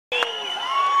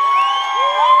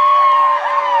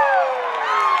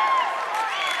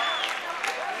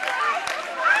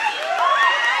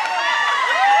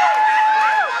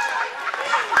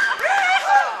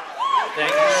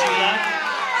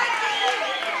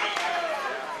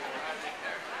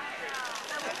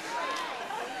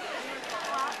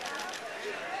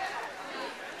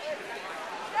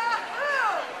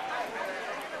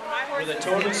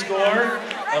total score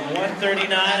of 139.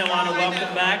 I want to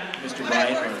welcome back Mr.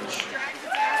 Brian Birch.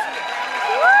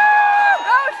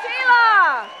 Go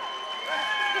Sheila!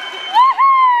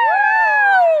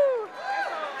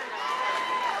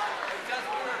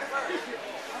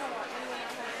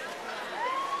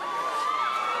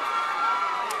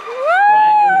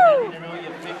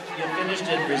 You finished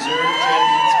in reserve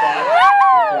champion spot.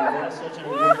 That's such an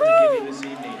award to give you this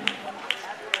evening.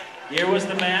 Here was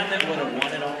the man that would have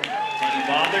won it all, and he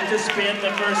bothered to spin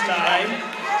the first time.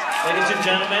 Ladies and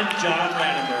gentlemen, John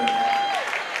Rannenberg.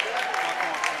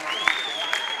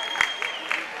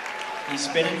 He's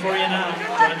spinning for you now.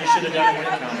 John, you should have done it when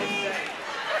it counted.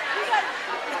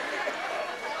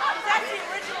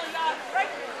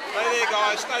 Stay there,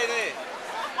 guys. Stay there.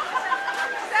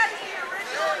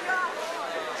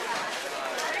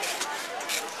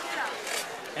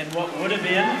 And what would have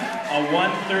been a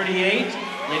 138,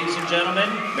 ladies and gentlemen,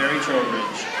 Mary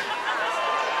Trowbridge.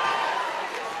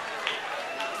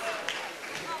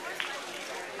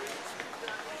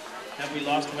 Have we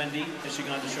lost Wendy? Has she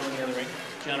gone to show in the other ring?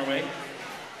 Is she on her way?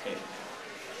 Okay.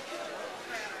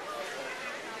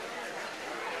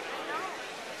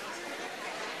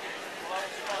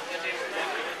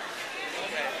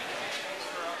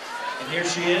 And here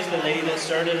she is, the lady that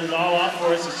started it all off for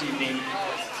us this evening.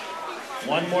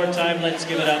 One more time, let's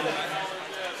give it up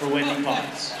for Wendy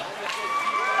Potts.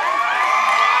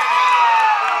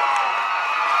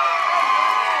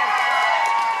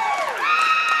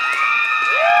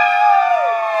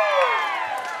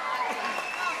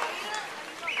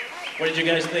 What did you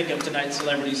guys think of tonight's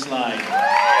Celebrity Slide?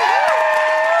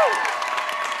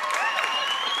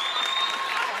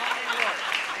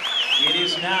 It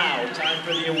is now time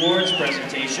for the awards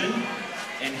presentation.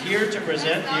 And here to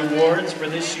present the awards for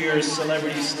this year's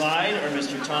Celebrity Slide are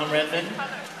Mr. Tom Redmond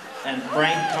and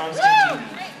Frank Constantini.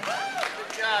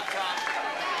 Good job, Tom.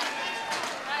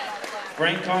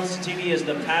 Frank Constantini is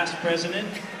the past president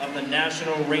of the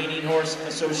National Reining Horse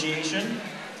Association.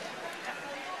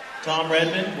 Tom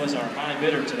Redmond was our high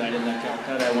bidder tonight in that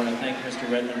Calcutta. I want to thank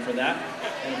Mr. Redmond for that.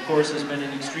 And of course has been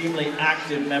an extremely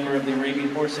active member of the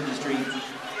Arabian horse industry,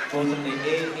 both in the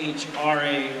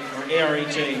AHRA or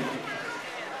ARHA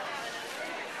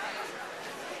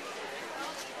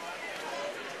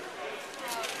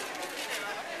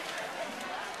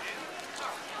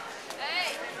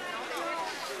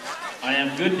I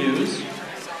have good news.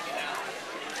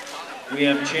 We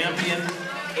have champion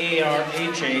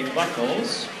ARHA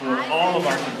buckles for all of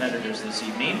our competitors this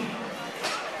evening.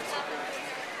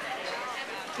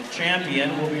 The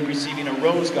champion will be receiving a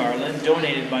rose garland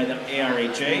donated by the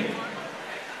ARHA,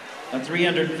 a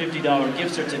 $350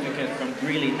 gift certificate from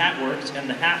Greeley Hat Works and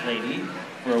the Hat Lady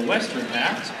for a Western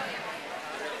hat,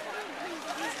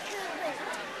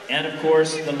 and of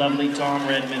course the lovely Tom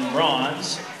Redmond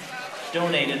bronze,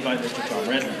 donated by Mr. Tom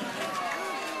Redmond.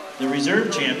 The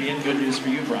reserve champion, good news for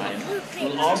you, Brian,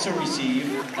 will also receive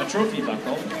a trophy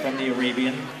buckle from the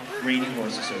Arabian Reining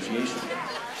Horse Association.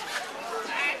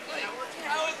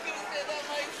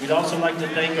 We'd also like to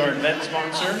thank our event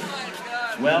sponsor,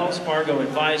 Wells Fargo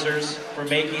Advisors, for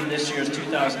making this year's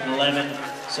 2011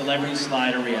 Celebrity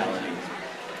Slide a reality.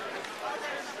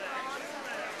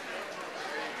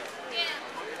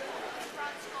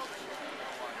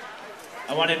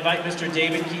 I want to invite Mr.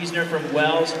 David Kiesner from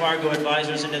Wells Fargo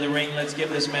Advisors into the ring. Let's give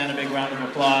this man a big round of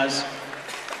applause.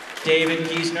 David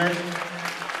Kiesner,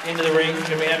 into the ring.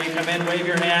 Can we have you come in, wave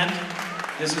your hand?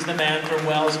 This is the man from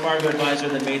Wells Fargo Advisor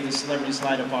that made the Celebrity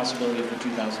Slide a possibility for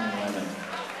 2011.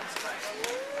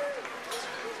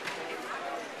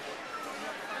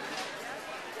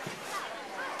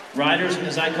 Riders,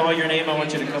 as I call your name, I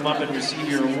want you to come up and receive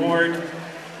your award.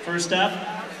 First up,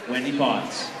 Wendy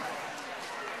Potts.